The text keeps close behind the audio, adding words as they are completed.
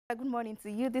Good morning to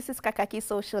you. This is Kakaaki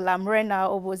Social. I'm Onoshorena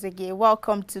Obozeghie.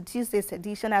 Welcome to Tuesday's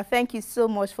edition. I thank you so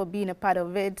much for being a part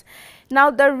of it.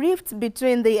 Now, the rift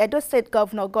between the Edo State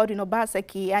Governor Godwin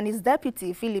Obaseki and his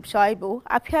deputy Philip Shaibu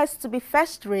appears to be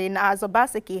festering as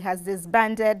Obaseki has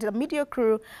disbanded the media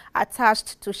crew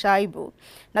attached to Shaibu.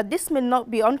 Now, this may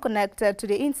not be unconnected to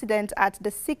the incident at the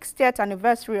 60th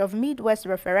anniversary of Midwest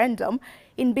referendum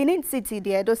in Benin City,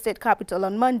 the Edo State capital,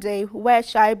 on Monday, where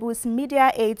Shaibu's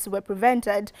media aides were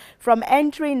prevented from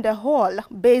entering the hall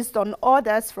based on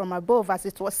orders from above, as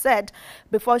it was said,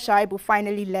 before Shaibu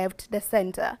finally left the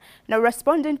center. Now,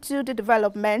 responding to the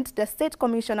development, the State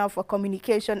Commissioner for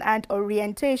Communication and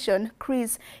Orientation,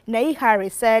 Chris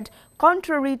Neihari, said,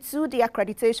 contrary to the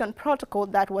accreditation protocol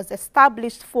that was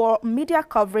established for media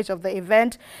coverage of the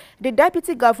event, the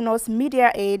Deputy Governor's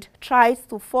media aide tried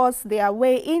to force their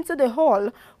way into the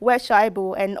hall where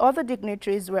Shaibu and other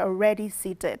dignitaries were already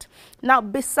seated. Now,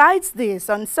 besides this,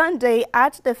 on Sunday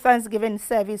at the Thanksgiving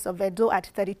service of Edo at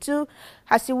 32,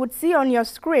 as you would see on your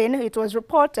screen, it was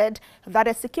reported that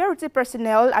a security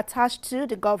personnel attached to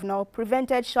the governor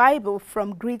prevented Shaibu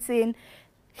from greeting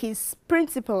his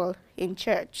principal in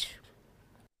church.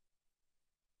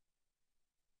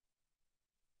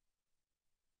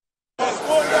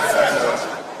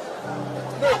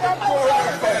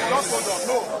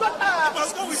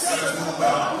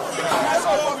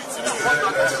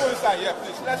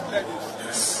 Let's play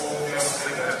this.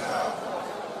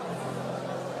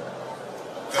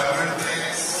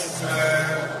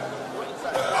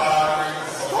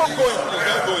 Don't go in, please.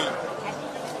 Don't go in.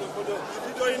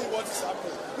 Videoing what is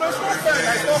happening. No, it's not fair.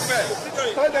 It's not fair.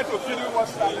 Tell them to film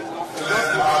what's happening.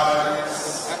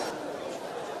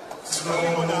 Can we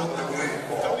go now?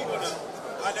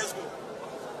 Let's go.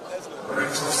 Let's go.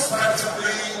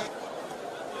 Retrospectively,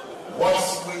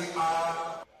 what we are.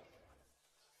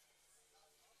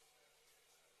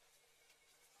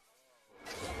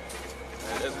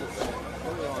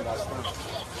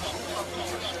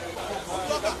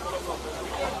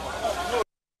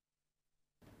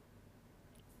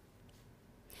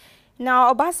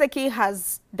 Now, Obaseki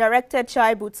has directed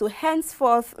Shaibu to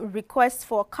henceforth request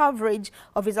for coverage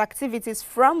of his activities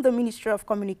from the Ministry of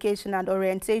Communication and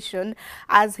Orientation,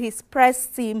 as his press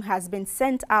team has been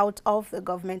sent out of the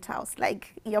government house.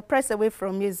 Like, your press away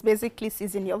from you is basically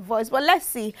seizing your voice. But let's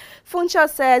see. Funcha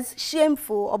says,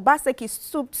 shameful, Obaseki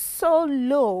stooped so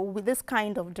low with this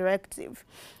kind of directive.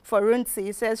 For Runzi,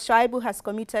 he says, Shaibu has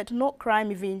committed no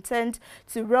crime if he intends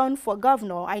to run for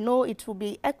governor. I know it will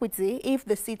be equity if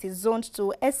the seat is zoned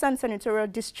to Esan Senatorial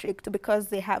District because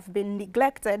they have been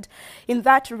neglected. In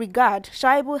that regard,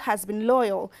 Shaibu has been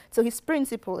loyal to his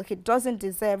principle. He doesn't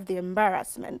deserve the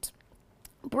embarrassment.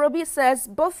 Broby says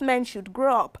both men should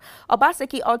grow up.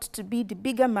 Obaseki ought to be the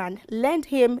bigger man. Lend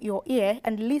him your ear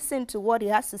and listen to what he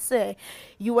has to say.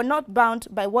 You are not bound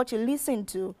by what you listen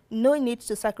to. No need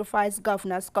to sacrifice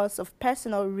governors because of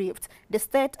personal rift. The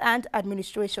state and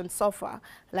administration suffer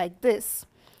like this.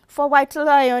 For White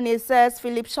Lion, it says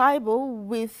Philip Shaibu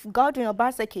with Godwin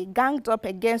Obaseki ganged up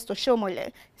against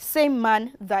Oshomole, same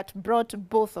man that brought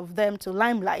both of them to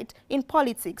limelight in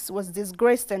politics, was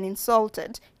disgraced and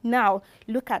insulted. Now,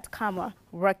 look at karma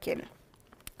working.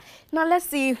 Now, let's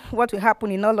see what will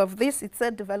happen in all of this. It's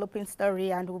a developing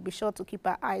story, and we'll be sure to keep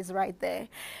our eyes right there.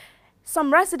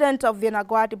 Some residents of the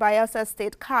Bayelsans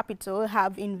state capital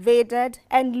have invaded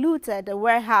and looted a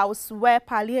warehouse where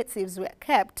palliatives were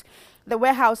kept. The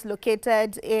warehouse,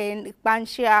 located in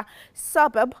Banshia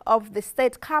suburb of the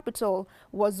state capital,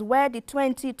 was where the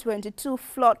 2022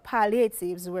 flood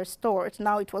palliatives were stored.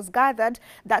 Now, it was gathered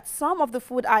that some of the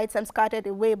food items carted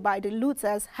away by the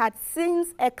looters had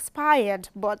since expired,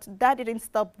 but that didn't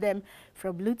stop them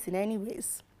from looting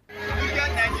anyways. We get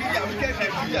Nigeria, we get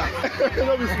Nigeria.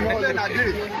 Don't be small.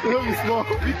 Don't be small.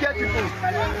 We get people.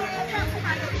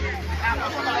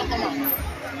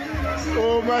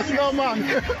 Oh, my small man.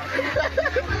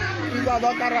 These are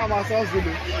not Karama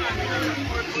Zulu.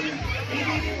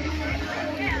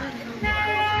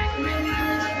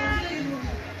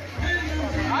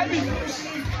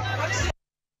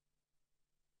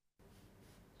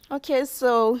 Okay,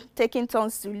 so taking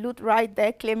turns to loot right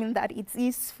there, claiming that it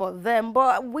is for them.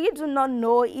 But we do not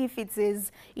know if it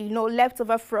is,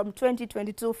 leftover from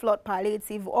 2022 flood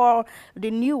palliative or the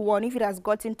new one, if it has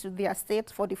gotten to their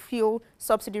state for the fuel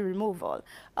subsidy removal.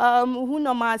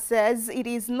 Hunoma says it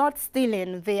is not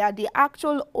stealing. They are the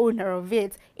actual owner of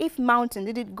it. If mountain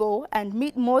didn't go and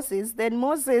meet Moses, then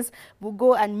Moses will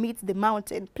go and meet the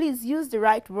mountain. Please use the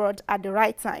right word at the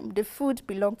right time. The food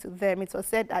belonged to them. It was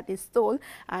said that they stole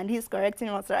and and he's correcting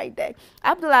us right there.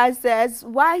 Abdullah says,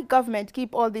 why government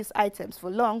keep all these items for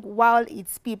long while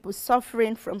it's people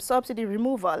suffering from subsidy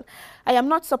removal? I am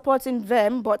not supporting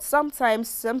them, but sometimes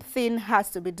something has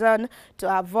to be done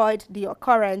to avoid the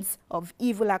occurrence of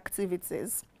evil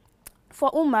activities. For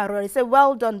Umar, he said,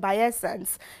 well done,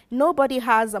 Bayelsans. Nobody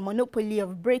has a monopoly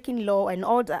of breaking law and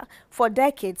order. For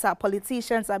decades, our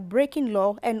politicians are breaking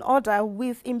law and order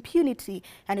with impunity,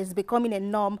 and it's becoming a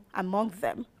norm among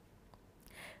them.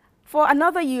 For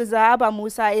another user, Abba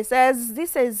Musa, he says,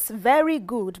 this is very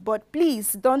good, but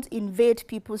please don't invade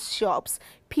people's shops.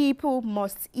 People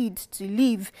must eat to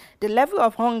live. The level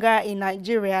of hunger in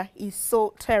Nigeria is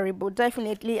so terrible.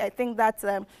 Definitely, I think that's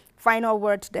final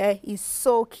word there is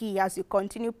so key as you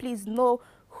continue. Please know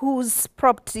whose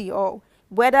property or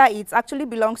whether it actually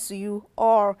belongs to you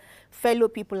or fellow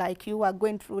people like you are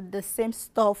going through the same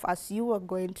stuff as you are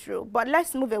going through. But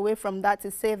let's move away from that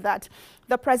to say that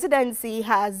the presidency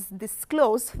has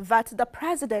disclosed that the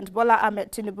president, Bola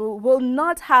Ahmed Tinubu, will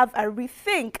not have a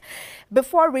rethink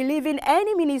before relieving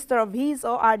any minister of his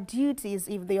or her duties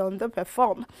if they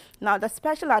underperform. Now, the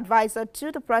special advisor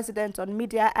to the president on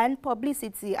media and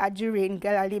publicity, Ajuri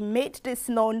Ngelale, made this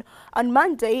known on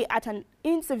Monday at an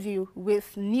interview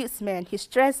with newsmen. He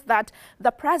stressed that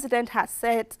the president has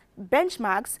set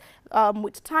benchmarks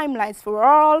with timelines for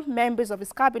all members of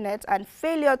his cabinet, and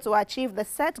failure to achieve the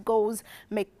set goals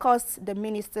may cost the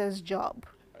minister's job.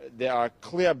 There are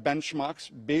clear benchmarks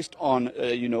based on,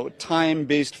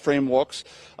 time-based frameworks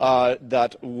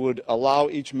that would allow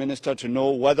each minister to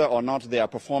know whether or not they are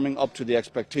performing up to the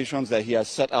expectations that he has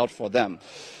set out for them.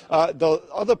 The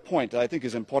other point that I think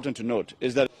is important to note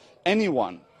is that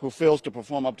anyone who fails to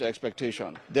perform up to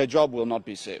expectation, their job will not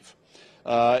be safe.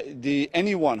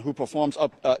 Anyone who performs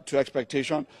up to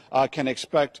expectation can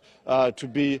expect to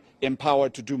be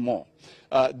empowered to do more.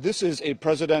 This is a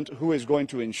president who is going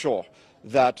to ensure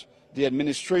that the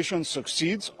administration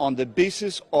succeeds on the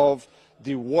basis of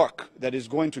the work that is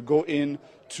going to go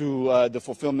into the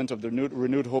fulfillment of the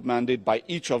renewed hope mandate by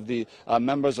each of the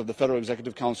members of the Federal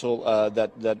Executive Council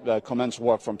that commence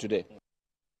work from today.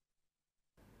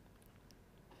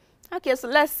 Okay, so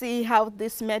let's see how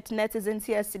this met netizens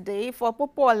yesterday. For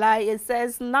Popola, it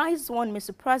says, nice one,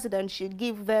 Mr. President should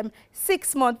give them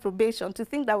 6-month probation. To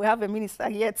think that we have a minister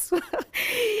yet.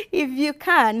 If you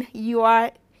can, you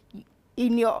are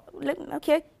in your,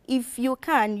 okay, if you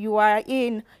can, you are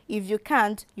in. If you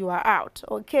can't, you are out.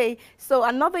 Okay. So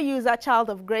another user, Child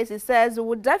of Grace, he says, we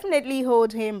would definitely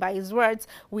hold him by his words.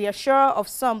 We are sure of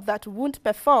some that won't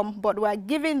perform, but we are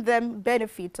giving them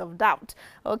benefit of doubt.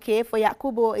 Okay. For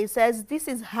Yakubo, he says, this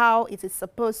is how it is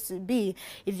supposed to be.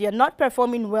 If you're not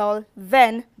performing well,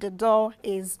 then the door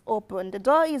is open. The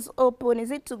door is open.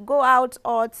 Is it to go out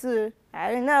or to... I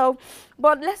don't know.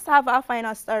 But let's have our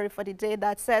final story for the day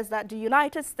that says that the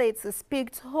United States has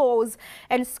picked holes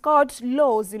and scored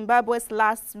low Zimbabwe's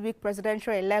last week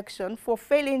presidential election for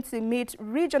failing to meet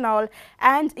regional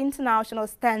and international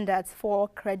standards for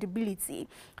credibility.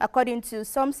 According to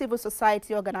some civil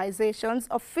society organizations,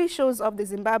 officials of the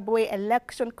Zimbabwe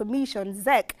Election Commission,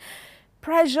 ZEC,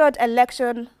 pressured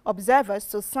election observers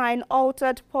to sign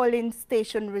altered polling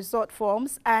station result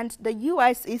forms, and the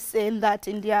U.S. is saying that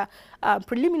in their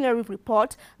preliminary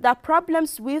report, there are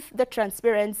problems with the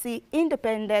transparency,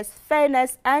 independence,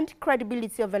 fairness, and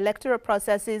credibility of electoral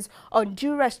processes,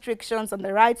 undue restrictions on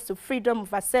the rights to freedom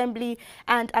of assembly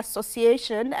and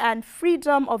association and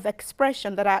freedom of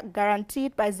expression that are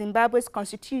guaranteed by Zimbabwe's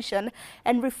constitution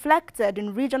and reflected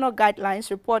in regional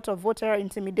guidelines, report of voter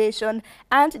intimidation,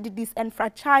 and the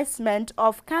disenfranchisement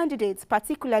of candidates,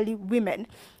 particularly women.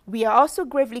 We are also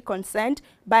gravely concerned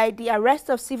by the arrest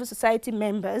of civil society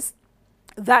members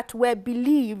that were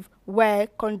believed were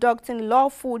conducting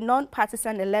lawful,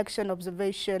 non-partisan election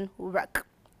observation work.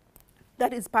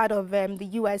 That is part of the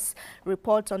U.S.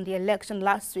 report on the election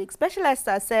last week. Special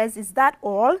Esther says, is that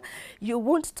all? You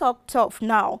won't talk tough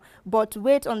now, but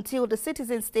wait until the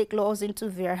citizens take laws into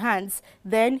their hands.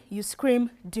 Then you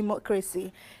scream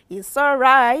democracy. It's all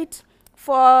right.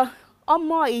 For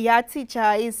Omo Iya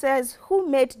teacher, he says, who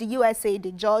made the USA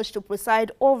the judge to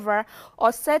preside over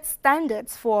or set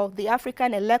standards for the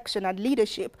African election and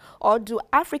leadership? Or do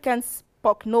Africans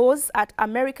poke nose at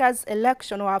America's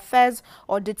election or affairs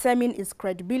or determine its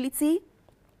credibility?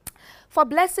 For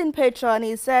Blessing Patron,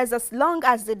 he says, as long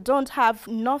as they don't have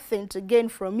nothing to gain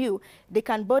from you, they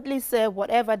can boldly say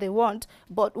whatever they want,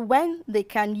 but when they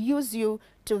can use you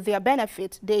to their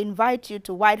benefit, they invite you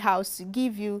to White House to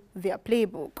give you their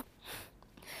playbook.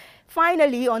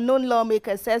 Finally, unknown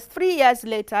lawmaker says 3 years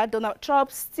later, Donald Trump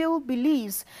still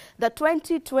believes the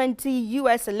 2020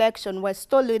 U.S. election was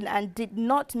stolen and did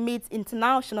not meet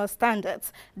international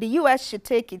standards. The U.S. should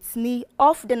take its knee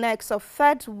off the necks of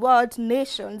third world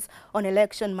nations on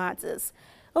election matters.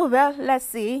 Oh, well, let's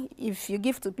see. If you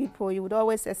give to people, you would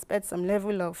always expect some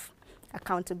level of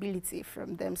accountability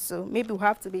from them. So maybe we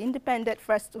have to be independent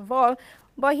first of all.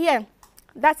 But here,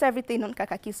 that's everything on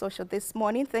Kakaaki Social this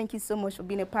morning. Thank you so much for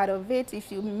being a part of it.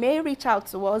 If you may reach out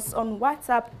to us on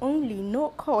WhatsApp only,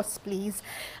 no cost, please.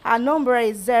 Our number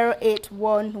is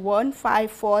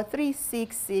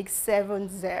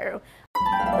 081154366670.